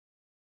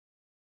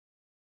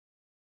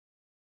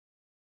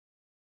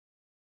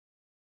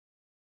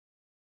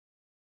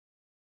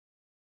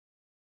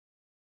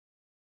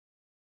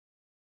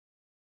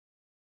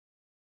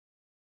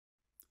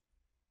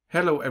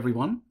Hello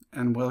everyone,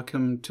 and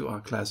welcome to our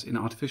class in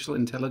Artificial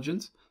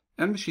Intelligence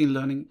and Machine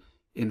Learning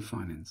in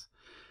Finance.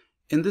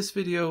 In this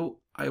video,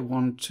 I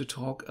want to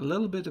talk a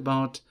little bit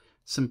about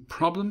some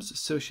problems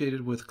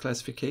associated with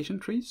classification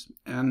trees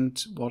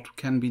and what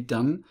can be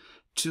done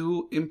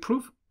to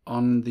improve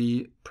on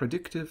the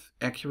predictive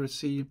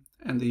accuracy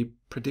and the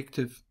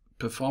predictive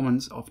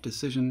performance of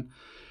decision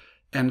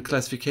and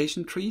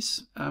classification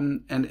trees.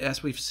 And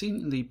as we've seen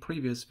in the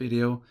previous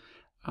video,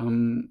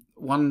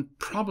 one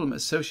problem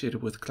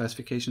associated with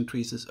classification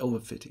trees is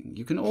overfitting.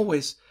 You can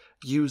always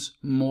use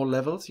more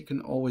levels, you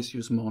can always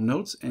use more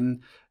nodes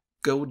and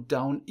go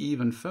down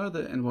even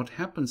further. And what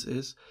happens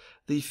is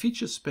the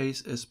feature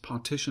space is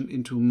partitioned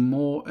into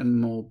more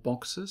and more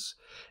boxes,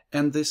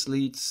 and this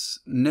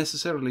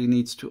necessarily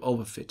leads to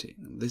overfitting.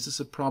 This is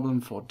a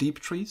problem for deep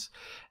trees,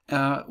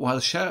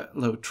 while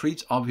shallow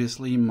trees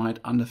obviously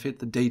might underfit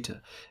the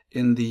data.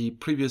 In the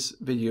previous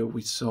video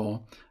we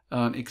saw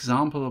an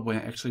example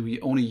where actually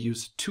we only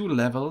use two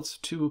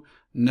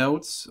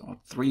nodes, or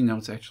three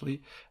nodes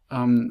actually,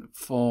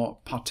 for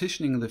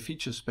partitioning the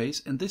feature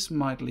space, and this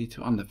might lead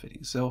to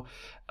underfitting. So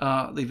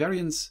the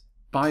variance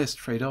bias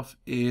trade-off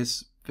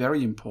is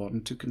very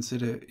important to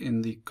consider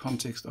in the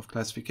context of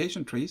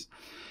classification trees.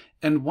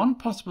 And one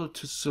possible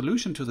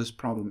solution to this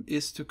problem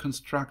is to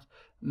construct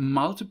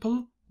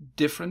multiple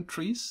different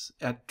trees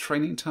at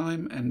training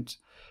time and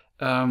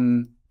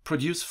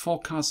produce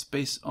forecasts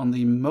based on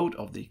the mode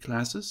of the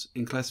classes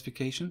in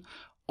classification,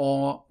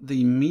 or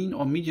the mean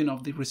or median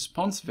of the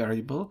response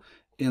variable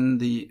in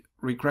the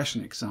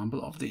regression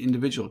example of the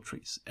individual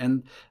trees.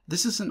 And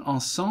this is an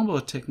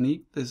ensemble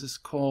technique. This is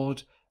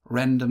called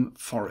random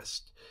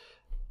forest.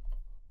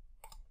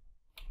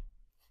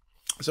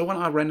 So what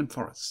are random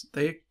forests?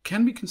 They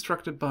can be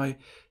constructed by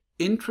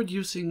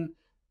introducing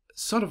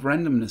sort of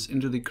randomness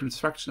into the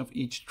construction of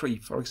each tree.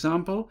 For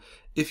example,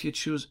 if you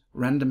choose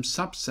random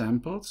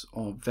subsamples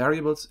or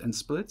variables and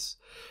splits,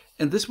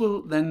 and this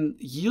will then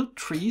yield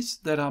trees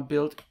that are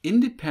built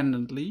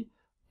independently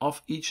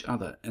of each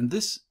other. And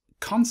this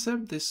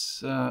concept,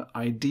 this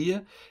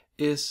idea,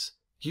 is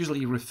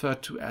usually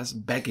referred to as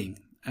bagging,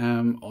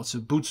 also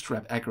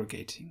bootstrap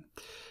aggregating.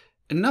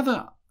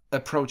 Another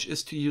approach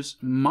is to use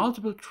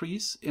multiple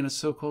trees in a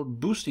so-called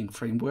boosting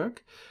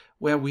framework,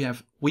 where we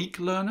have weak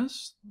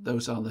learners,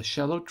 those are the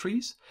shallow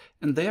trees,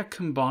 and they are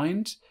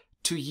combined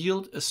to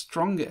yield a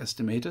stronger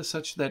estimator,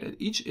 such that at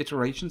each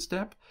iteration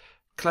step,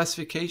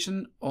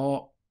 classification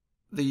or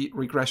the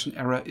regression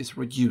error is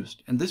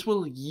reduced. And this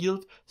will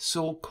yield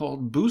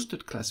so-called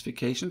boosted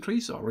classification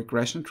trees or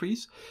regression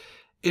trees,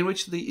 in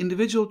which the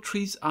individual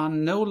trees are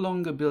no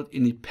longer built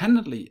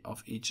independently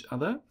of each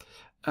other.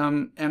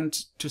 And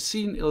to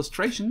see an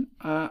illustration,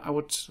 I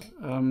would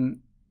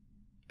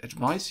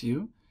advise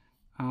you,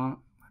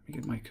 let me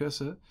get my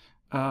cursor,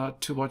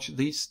 to watch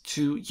these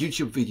two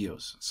YouTube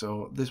videos.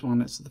 So this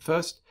one is the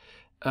first,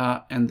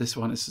 and this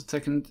one is the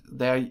second.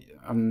 There,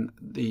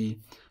 the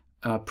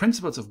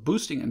principles of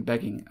boosting and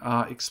bagging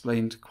are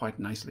explained quite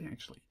nicely,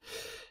 actually.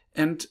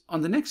 And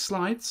on the next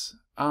slides,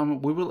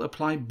 we will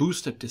apply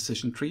boosted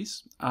decision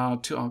trees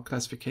to our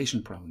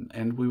classification problem,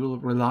 and we will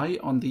rely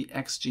on the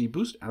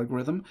XGBoost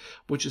algorithm,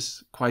 which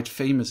is quite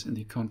famous in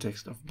the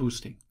context of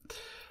boosting.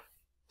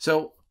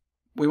 So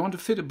we want to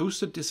fit a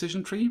boosted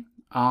decision tree.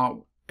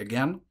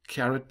 Again,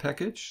 carrot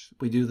package.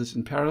 We do this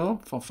in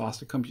parallel for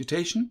faster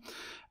computation.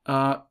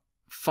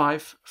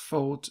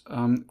 5-fold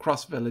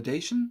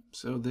cross-validation.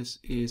 So this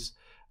is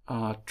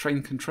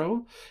train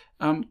control.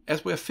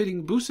 As we're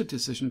fitting boosted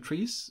decision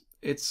trees,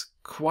 it's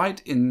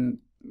quite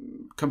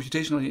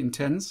computationally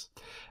intense.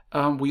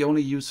 We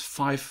only use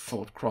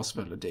 5-fold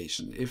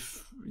cross-validation.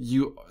 If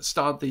you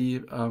start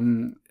the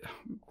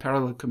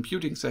parallel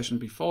computing session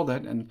before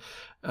that and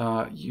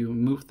you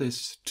move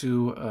this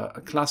to a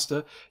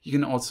cluster, you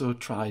can also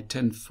try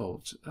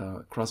 10-fold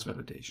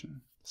cross-validation.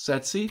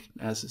 Set-seed,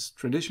 as is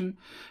tradition,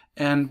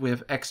 and we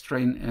have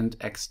X-train and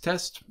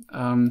X-test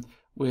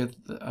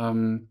with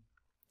the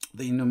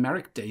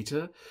numeric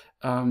data.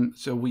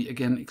 So we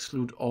again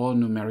exclude all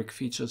numeric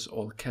features,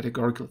 all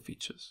categorical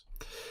features.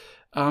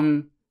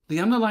 The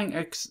underlying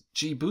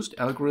XGBoost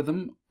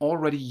algorithm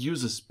already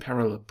uses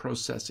parallel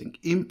processing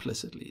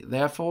implicitly.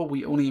 Therefore,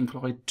 we only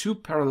employ two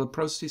parallel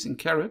processes in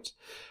carrot,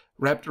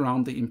 wrapped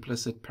around the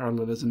implicit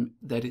parallelism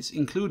that is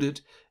included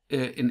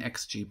in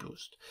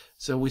XGBoost.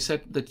 So we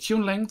set the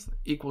tune length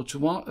equal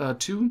to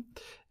 2,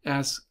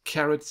 as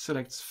carrot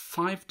selects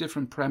 5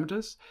 different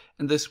parameters,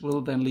 and this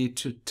will then lead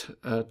to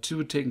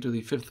 2 taken to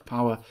the 5th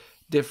power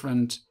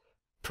different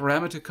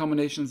parameter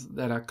combinations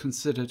that are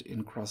considered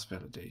in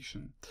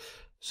cross-validation.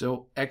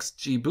 So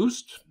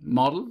XGBoost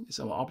model is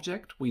our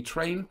object. We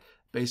train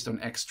based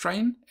on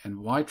X-train and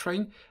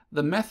Y-train.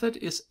 The method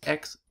is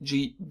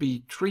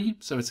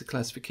XGBtree, so it's a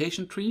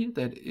classification tree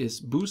that is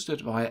boosted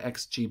via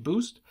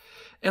XGBoost,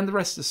 and the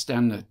rest is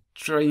standard.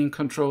 Train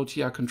control,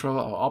 TR control,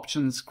 our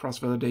options,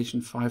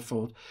 cross-validation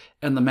 5-fold,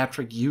 and the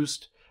metric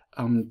used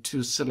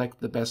to select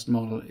the best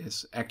model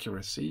is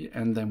accuracy,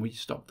 and then we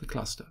stop the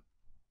cluster.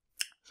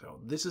 So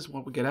this is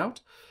what we get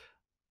out.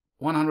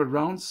 100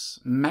 rounds,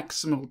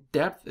 maximal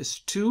depth is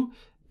 2,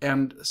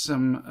 and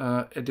some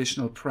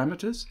additional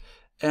parameters.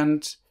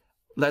 And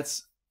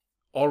let's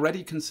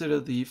already consider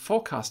the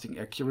forecasting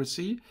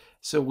accuracy.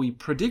 So we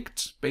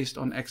predict based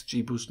on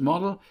XGBoost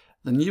model.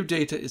 The new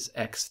data is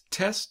X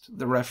test,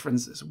 the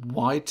reference is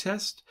Y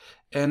test,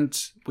 and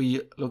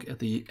we look at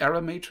the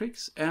error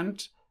matrix.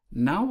 And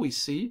now we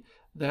see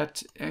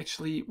that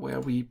actually where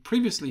we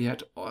previously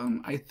had,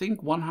 I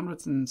think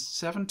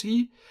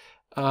 170,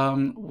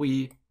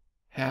 we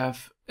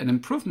have an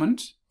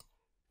improvement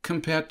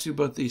compared to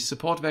both the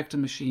support vector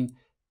machine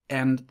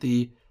and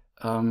the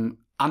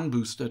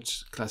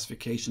unboosted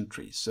classification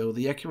tree. So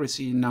the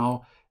accuracy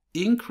now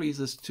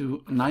increases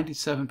to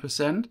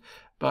 97%,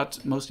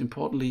 but most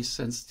importantly,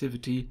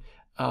 sensitivity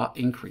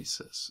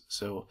increases.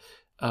 So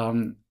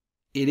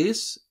it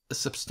is a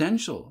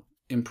substantial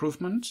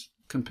improvement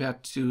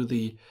compared to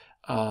the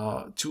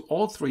to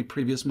all three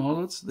previous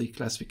models: the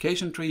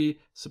classification tree,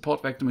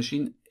 support vector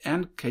machine,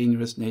 and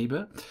k-nearest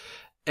neighbor.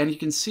 And you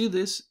can see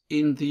this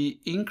in the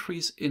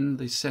increase in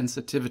the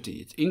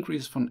sensitivity. It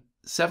increased from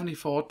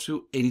 74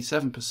 to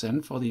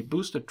 87% for the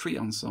boosted tree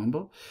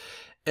ensemble.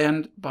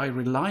 And by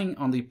relying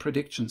on the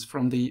predictions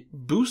from the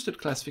boosted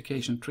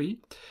classification tree,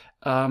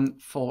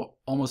 for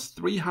almost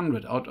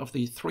 300 out of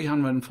the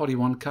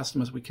 341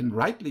 customers, we can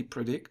rightly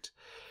predict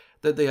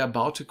that they are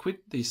about to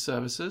quit these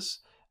services.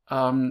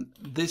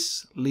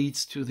 This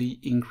leads to the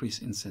increase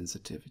in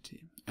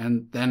sensitivity.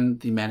 And then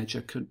the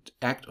manager could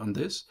act on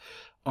this.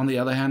 On the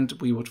other hand,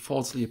 we would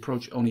falsely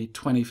approach only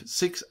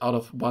 26 out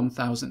of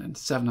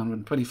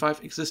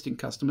 1,725 existing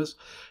customers.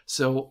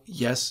 So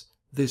yes,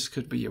 this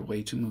could be a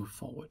way to move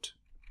forward.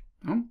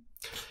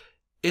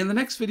 In the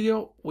next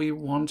video, we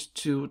want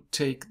to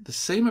take the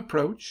same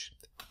approach,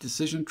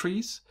 decision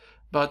trees,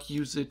 but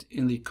use it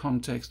in the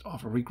context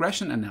of a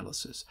regression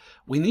analysis.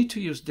 We need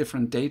to use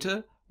different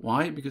data.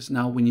 Why? Because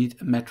now we need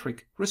a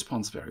metric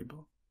response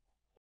variable.